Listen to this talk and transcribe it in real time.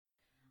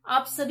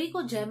आप सभी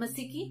को जय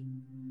मसीह की।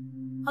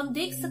 हम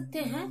देख सकते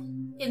हैं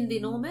इन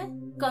दिनों में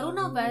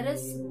कोरोना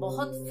वायरस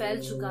बहुत फैल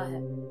चुका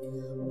है।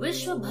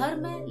 विश्व भर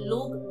में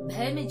लोग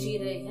भय में जी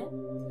रहे हैं।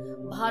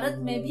 भारत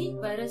में भी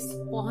वायरस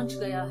पहुंच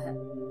गया है।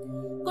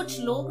 कुछ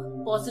लोग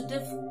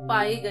पॉजिटिव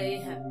पाए गए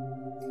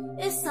हैं।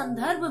 इस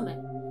संदर्भ में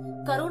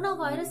कोरोना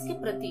वायरस के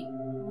प्रति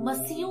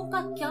मसीहियों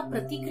का क्या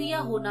प्रतिक्रिया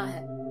होना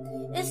है,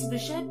 इस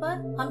विषय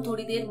पर हम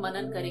थोड़ी देर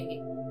मनन करेंगे।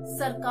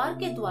 सरकार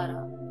के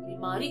द्वारा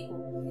बीमारी को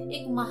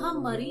एक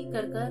महामारी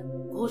कर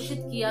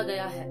घोषित किया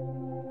गया है।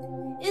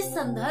 इस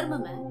संदर्भ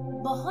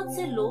में बहुत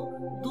से लोग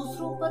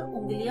दूसरों पर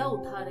उंगलियां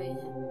उठा रहे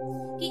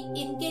हैं कि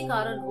इनके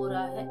कारण हो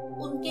रहा है,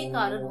 उनके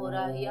कारण हो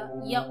रहा है,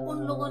 या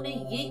उन लोगों ने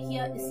ये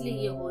किया इसलिए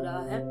ये हो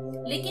रहा है।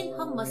 लेकिन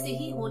हम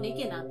मसीही होने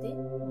के नाते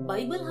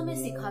बाइबल हमें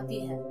सिखाती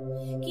है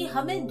कि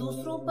हमें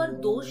दूसरों पर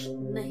दोष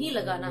नहीं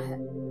लगाना है।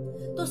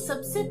 तो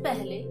सबसे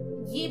पहले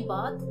ये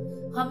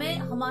बात हमें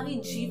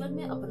हमारे जीवन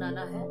में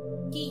अपनाना है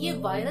कि ये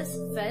वायरस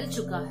फैल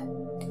चुका है।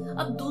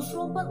 अब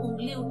दूसरों पर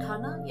उंगली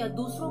उठाना या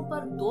दूसरों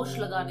पर दोष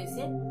लगाने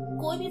से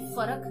कोई भी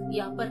फर्क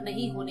यहाँ पर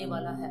नहीं होने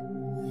वाला है।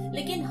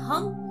 लेकिन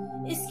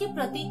हम इसके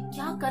प्रति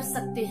क्या कर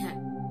सकते हैं,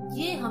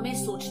 ये हमें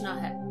सोचना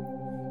है।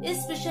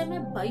 इस विषय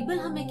में बाइबल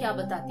हमें क्या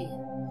बताती है,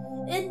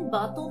 इन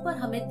बातों पर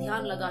हमें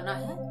ध्यान लगाना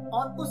है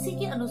और उसी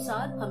के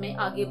अनुसार हमें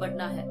आगे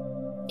बढ़ना है।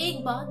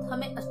 एक बात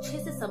हमें अच्छे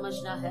से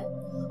समझना है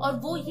और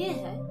वो ये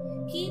है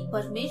कि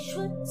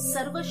परमेश्वर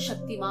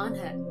सर्वशक्तिमान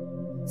है।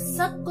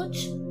 सब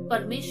कुछ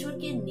परमेश्वर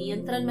के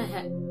नियंत्रण में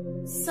है।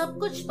 सब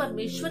कुछ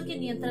परमेश्वर के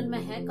नियंत्रण में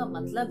है का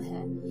मतलब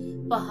है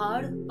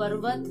पहाड़,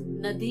 पर्वत,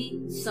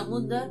 नदी,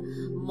 समुद्र,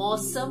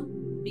 मौसम,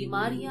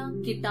 बीमारियां,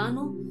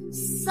 कीटाणु,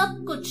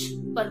 सब कुछ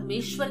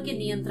परमेश्वर के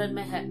नियंत्रण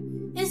में है।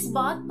 इस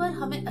बात पर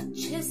हमें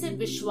अच्छे से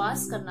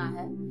विश्वास करना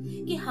है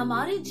कि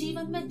हमारे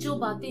जीवन में जो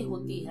बातें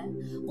होती है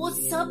वो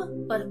सब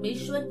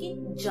परमेश्वर की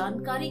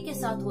जानकारी के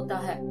साथ होता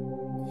है।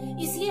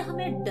 इसलिए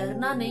हमें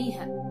डरना नहीं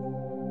है।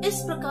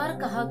 इस प्रकार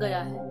कहा गया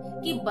है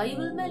कि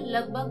बाइबल में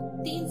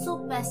लगभग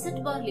 365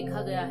 बार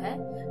लिखा गया है,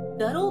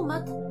 डरो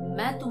मत,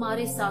 मैं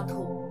तुम्हारे साथ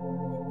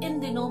हूँ। इन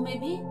दिनों में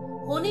भी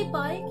होने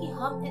पाए कि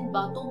हम इन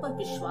बातों पर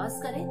विश्वास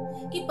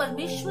करें कि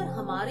परमेश्वर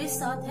हमारे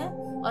साथ है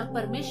और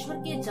परमेश्वर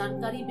की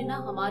जानकारी बिना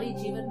हमारे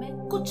जीवन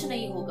में कुछ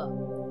नहीं होगा।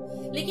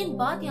 लेकिन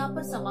बात यहाँ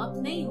पर समाप्त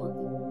नहीं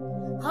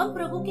होती। हम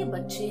प्रभु के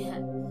बच्चे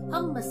हैं,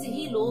 हम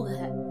मसीही लोग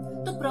हैं,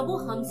 तो प्रभु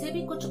हमसे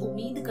भी कुछ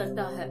उम्मीद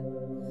करता है।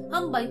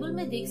 हम बाइबल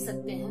में देख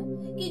सकते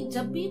हैं कि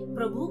जब भी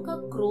प्रभु का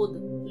क्रोध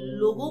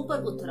लोगों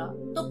पर उतरा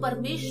तो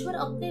परमेश्वर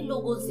अपने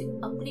लोगों से,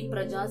 अपनी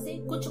प्रजा से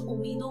कुछ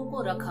उम्मीदों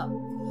को रखा।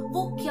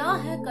 वो क्या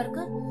है कर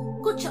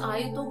कुछ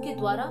आयतों के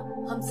द्वारा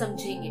हम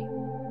समझेंगे।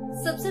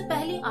 सबसे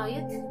पहली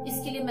आयत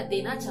इसके लिए मैं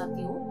देना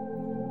चाहती हूँ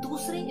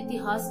दूसरे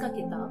इतिहास का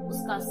किताब,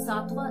 उसका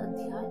 7वां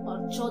अध्याय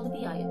और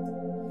 14वीं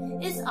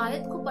आयत। इस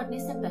आयत को पढ़ने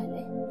से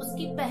पहले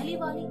उसकी पहली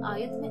वाली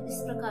आयत में इस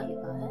प्रकार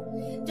लिखा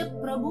है,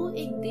 जब प्रभु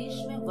एक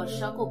देश में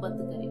वर्षा को बंद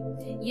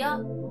करे या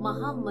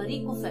महामारी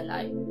को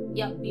फैलाए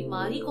या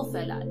बीमारी को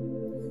फैलाए,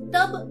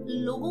 तब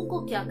लोगों को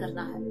क्या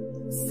करना है।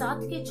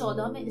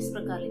 7:14 में इस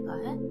प्रकार लिखा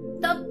है,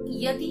 तब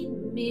यदि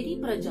मेरी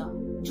प्रजा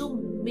जो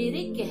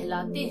मेरे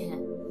कहलाते हैं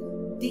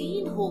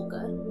दीन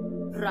होकर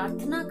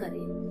प्रार्थना करे,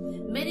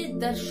 मेरे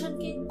दर्शन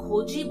के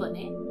खोजी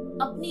बने,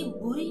 अपनी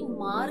बुरी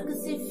मार्ग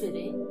से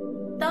फिरे,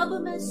 तब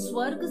मैं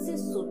स्वर्ग से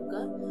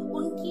सुनकर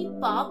उनकी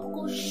पाप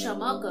को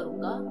क्षमा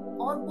करूंगा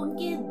और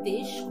उनके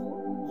देश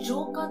को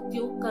ज्यों का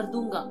त्यों कर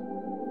दूंगा।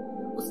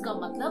 उसका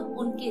मतलब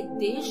उनके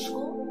देश को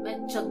मैं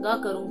चंगा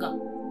करूंगा।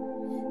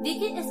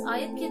 देखिए, इस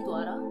आयत के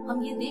द्वारा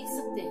हम ये देख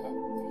सकते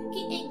हैं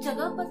कि एक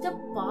जगह पर जब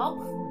पाप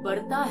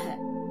बढ़ता है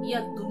या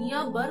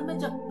दुनिया भर में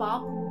जब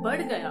पाप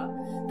बढ़ गया,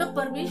 तब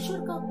परमेश्वर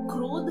का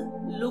क्रोध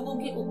लोगों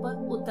के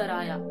ऊपर उतर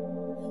आया।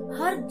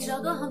 हर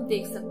जगह हम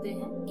देख सकते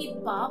हैं कि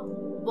पाप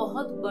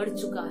बहुत बढ़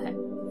चुका है।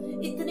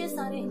 इतने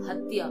सारे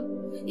हत्या,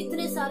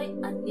 इतने सारे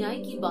अन्याय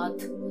की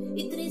बात,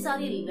 इतनी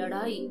सारी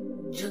लड़ाई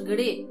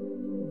झगड़े,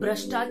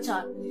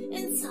 भ्रष्टाचार,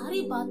 इन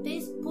सारी बातें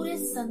पूरे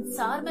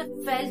संसार में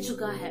फैल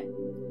चुका है।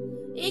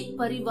 एक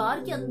परिवार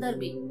के अंदर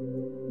भी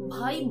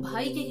भाई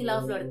भाई के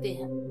खिलाफ लड़ते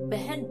हैं,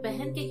 बहन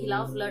बहन के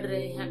खिलाफ लड़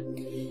रहे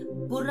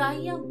हैं,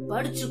 बुराइयां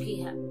बढ़ चुकी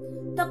हैं।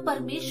 तब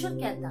परमेश्वर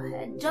कहता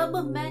है, जब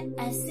मैं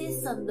ऐसे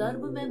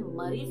संदर्भ में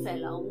मरी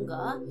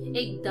फैलाऊंगा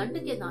एक दंड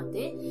के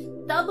नाते,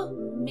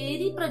 तब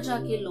मेरी प्रजा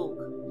के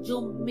लोग जो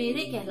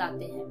मेरे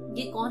कहलाते हैं,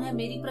 ये कौन है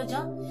मेरी प्रजा?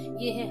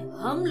 ये है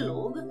हम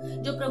लोग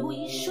जो प्रभु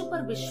यीशु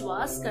पर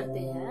विश्वास करते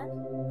हैं।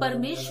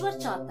 परमेश्वर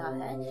चाहता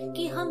है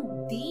कि हम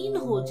दीन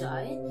हो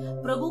जाए,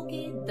 प्रभु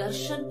के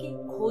दर्शन के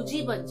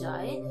खोजी बन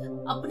जाए,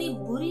 अपनी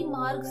बुरी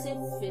मार्ग से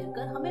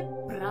फिरकर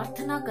हमें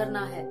प्रार्थना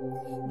करना है।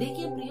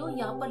 देखिए प्रियो,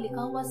 यहाँ पर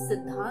लिखा हुआ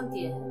सिद्धांत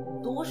यह है,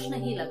 दोष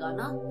नहीं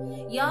लगाना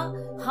या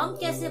हम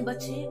कैसे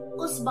बचे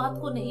उस बात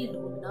को नहीं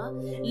ढूंढना,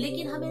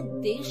 लेकिन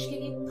हमें देश के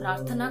लिए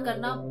प्रार्थना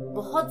करना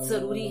बहुत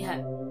जरूरी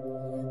है।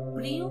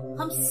 प्रियो,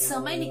 हम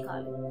समय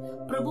निकालें,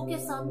 प्रभु के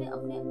सामने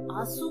अपने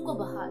आंसू को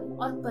बहाए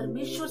और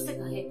परमेश्वर से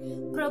कहे,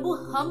 प्रभु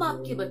हम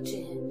आपके बच्चे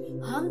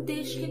हैं, हम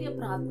देश के लिए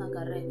प्रार्थना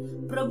कर रहे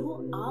हैं, प्रभु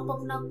आप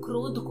अपना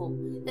क्रोध को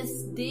इस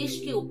देश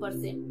के ऊपर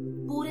से,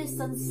 पूरे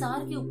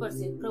संसार के ऊपर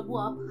से प्रभु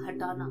आप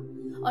हटाना।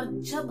 और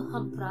जब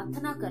हम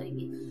प्रार्थना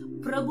करेंगे,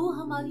 प्रभु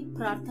हमारी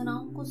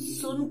प्रार्थनाओं को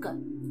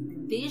सुनकर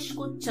देश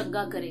को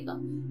चंगा करेगा।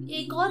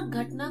 एक और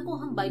घटना को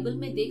हम बाइबल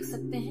में देख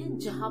सकते हैं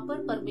जहां पर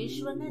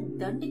परमेश्वर ने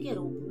दंड के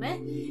रूप में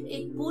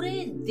एक पूरे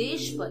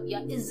देश पर या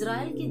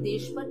इजराइल के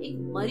देश पर एक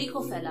मरी को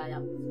फैलाया।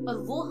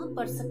 और वो हम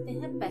पढ़ सकते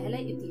हैं पहले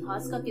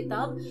इतिहास का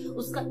किताब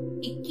उसका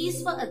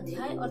 21वां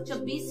अध्याय और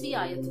 26वीं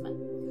आयत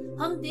में।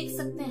 हम देख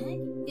सकते हैं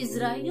कि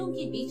इजराइलियों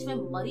के बीच में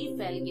मरी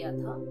फैल गया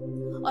था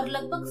और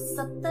लगभग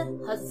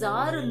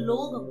 70,000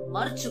 लोग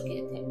मर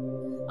चुके थे।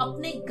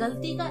 अपने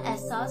गलती का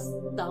एहसास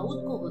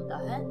दाऊद को होता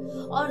है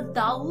और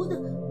दाऊद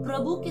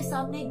प्रभु के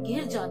सामने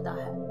गिर जाता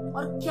है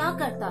और क्या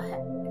करता है,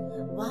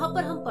 वहां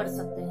पर हम पढ़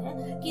सकते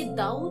हैं कि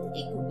दाऊद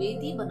एक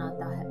वेदी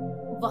बनाता है,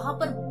 वहां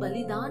पर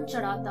बलिदान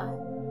चढ़ाता है,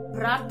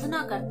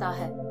 प्रार्थना करता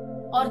है।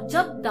 और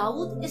जब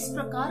दाऊद इस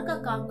प्रकार का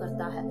काम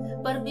करता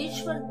है,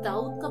 परमेश्वर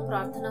दाऊद का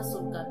प्रार्थना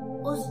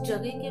सुनकर उस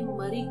जगह के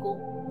मरी को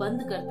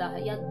बंद करता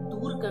है या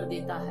दूर कर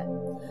देता है।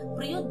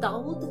 प्रियो,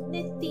 दाऊद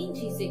ने 3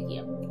 चीजें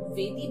किया,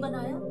 वेदी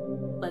बनाया,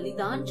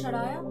 बलिदान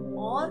चढ़ाया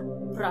और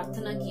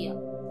प्रार्थना किया।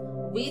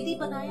 वेदी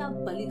बनाया,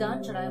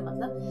 बलिदान चढ़ाया,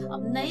 मतलब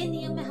अब नए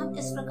नियम में हम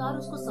इस प्रकार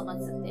उसको समझ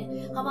सकते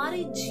हैं,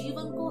 हमारे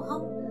जीवन को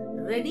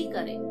हम रेडी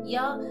करें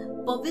या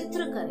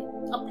पवित्र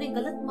करें, अपने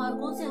गलत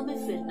मार्गों से हमें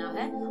फिरना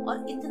है।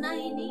 और इतना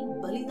ही नहीं,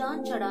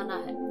 बलिदान चढ़ाना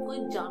है,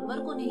 कोई जानवर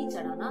को नहीं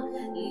चढ़ाना,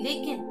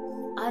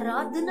 लेकिन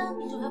आराधना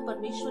जो है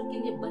परमेश्वर के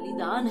लिए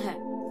बलिदान है।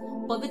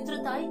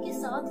 पवित्रताई के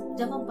साथ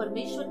जब हम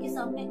परमेश्वर के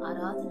सामने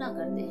आराधना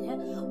करते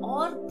हैं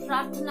और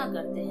प्रार्थना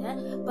करते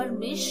हैं,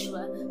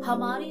 परमेश्वर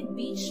हमारे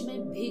बीच में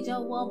भेजा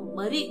हुआ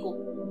मरी को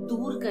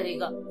दूर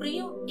करेगा।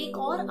 प्रियो, एक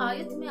और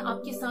आयत में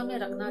आपके सामने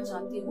रखना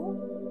चाहती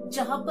हूँ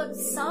जहाँ पर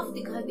साफ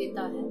दिखाई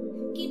देता है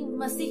कि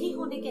मसीही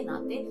होने के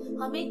नाते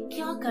हमें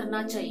क्या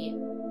करना चाहिए।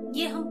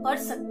 ये हम पढ़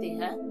सकते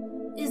हैं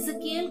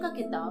इज़केल का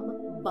किताब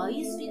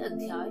 22वीं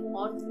अध्याय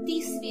और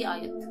 30वीं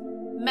आयत।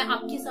 मैं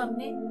आपके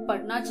सामने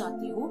पढ़ना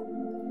चाहती हूँ।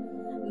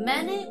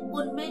 मैंने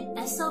उनमें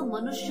ऐसा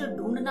मनुष्य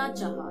ढूंढना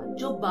चाहा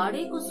जो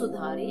बाड़े को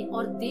सुधारे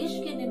और देश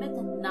के निमित्त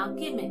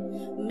नाके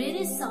में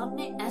मेरे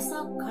सामने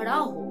ऐसा खड़ा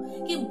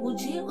हो कि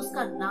मुझे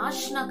उसका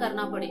नाश न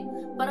करना पड़े,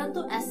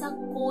 परंतु ऐसा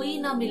कोई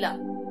न मिला।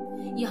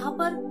 यहाँ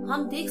पर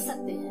हम देख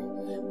सकते हैं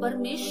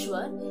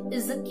परमेश्वर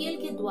इज़केल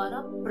के द्वारा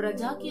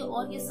प्रजा की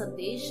ओर ये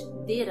संदेश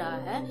दे रहा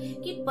है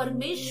कि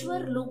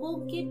परमेश्वर लोगों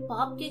के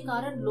पाप के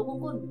कारण लोगों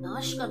को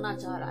नाश करना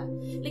चाह रहा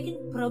है,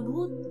 लेकिन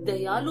प्रभु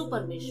दयालु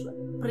परमेश्वर,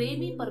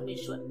 प्रेमी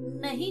परमेश्वर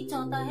नहीं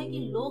चाहता है कि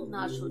लोग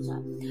नाश हो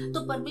जाए।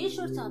 तो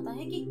परमेश्वर चाहता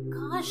है कि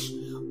काश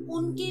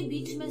उनके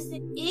बीच में से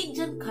एक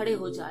जन खड़े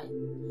हो जाए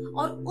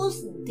और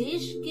उस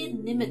देश के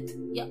निमित्त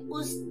या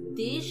उस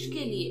देश के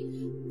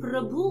लिए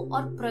प्रभु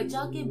और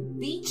प्रजा के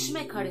बीच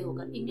में खड़े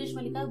होकर, इंग्लिश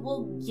में लिखा है वो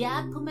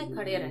गैप में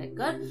खड़े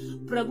रहकर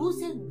प्रभु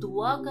से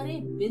दुआ करे,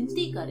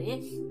 विनती करे,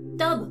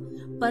 तब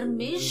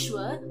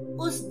परमेश्वर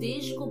उस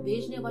देश को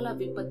भेजने वाला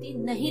विपत्ति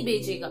नहीं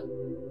भेजेगा।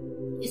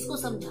 इसको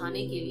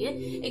समझाने के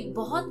लिए एक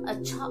बहुत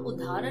अच्छा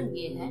उदाहरण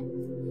ये है।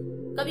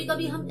 कभी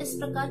कभी हम इस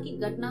प्रकार की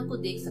घटना को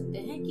देख सकते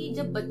हैं कि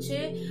जब बच्चे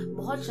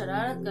बहुत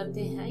शरारत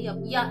करते हैं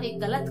या एक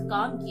गलत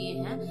काम किए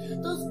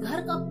हैं, तो उस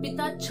घर का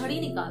पिता छड़ी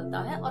निकालता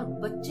है और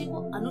बच्चे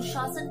को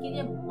अनुशासन के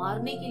लिए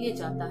मारने के लिए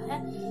जाता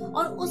है।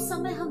 और उस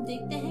समय हम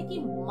देखते हैं कि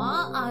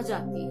माँ आ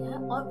जाती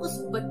है और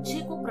उस बच्चे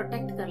को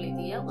प्रोटेक्ट कर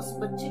लेती है, उस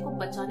बच्चे को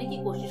बचाने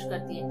की कोशिश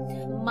करती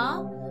है।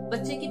 माँ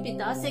बच्चे के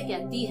पिता से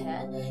कहती है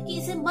कि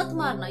इसे मत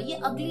मारना, ये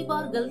अगली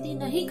बार गलती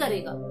नहीं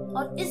करेगा,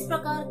 और इस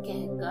प्रकार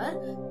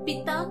कहकर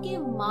पिता के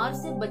मार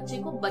से बच्चे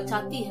को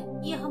बचाती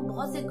है। ये हम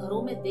बहुत से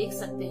घरों में देख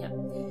सकते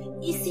हैं।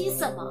 इसी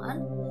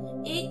समान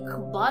एक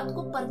बात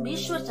को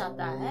परमेश्वर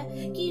चाहता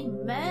है कि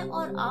मैं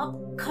और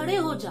आप खड़े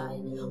हो जाए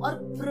और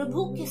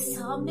प्रभु के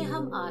सामने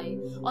हम आए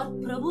और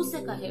प्रभु से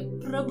कहे,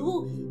 प्रभु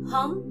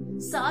हम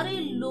सारे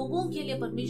लोगों के लिए परमेश्वर